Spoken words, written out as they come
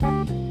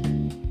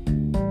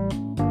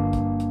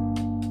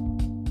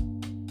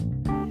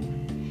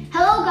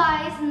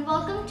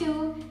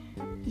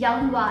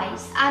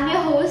YoungWise. I'm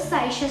your host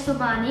Saisha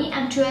Somani.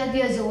 I'm 12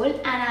 years old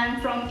and I'm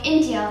from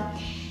India.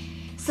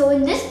 So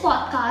in this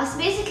podcast,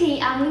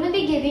 basically I'm going to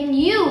be giving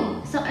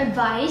you some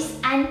advice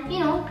and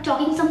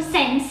talking some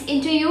sense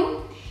into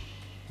you.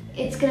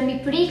 It's going to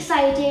be pretty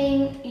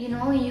exciting,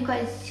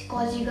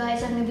 because you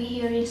guys are going to be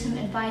hearing some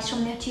advice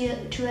from your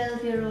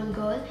 12-year-old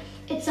girl.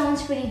 It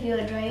sounds pretty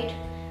weird, right?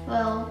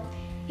 Well,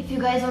 if you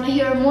guys want to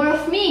hear more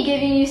of me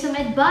giving you some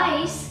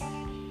advice,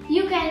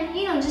 you can,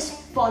 just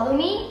follow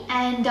me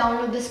and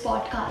download this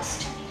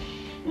podcast.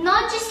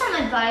 Not just some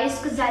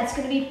advice, because that's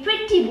going to be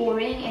pretty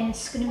boring and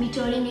it's going to be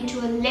turning into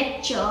a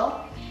lecture.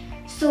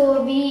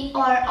 So we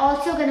are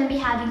also going to be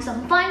having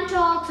some fun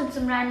talks and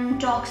some random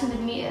talks with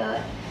me,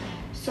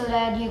 so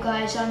that you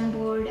guys aren't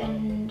bored,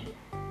 and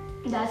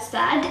that's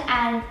that.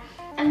 And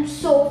I'm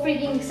so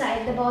freaking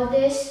excited about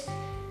this.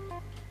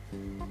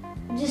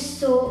 I'm just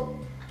so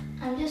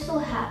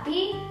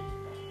happy.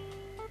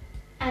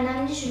 And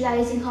I'm just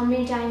realizing how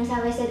many times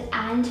have I said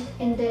 "and"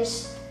 in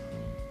this,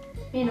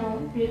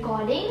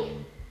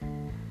 recording.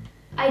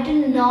 I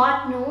do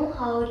not know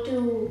how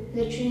to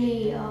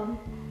literally,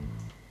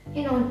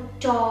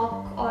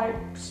 talk or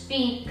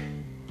speak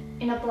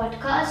in a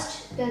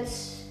podcast.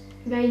 That's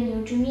very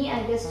new to me.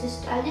 I'll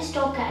just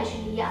talk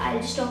casually. Yeah, I'll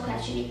just talk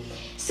casually.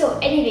 So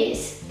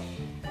anyways,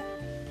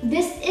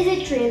 this is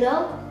a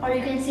trailer, or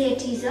you can say a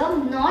teaser,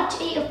 not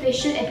a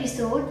official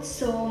episode.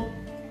 So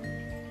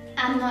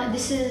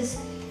this is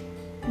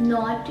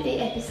not a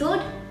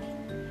episode.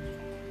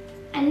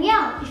 And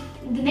yeah,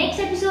 the next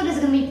episode is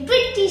going to be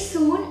pretty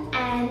soon.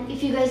 And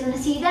if you guys want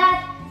to see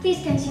that,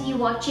 please continue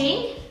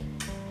watching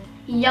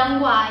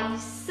YoungWise.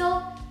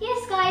 So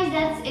yes guys,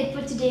 that's it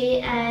for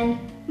today and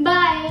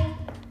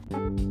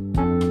bye.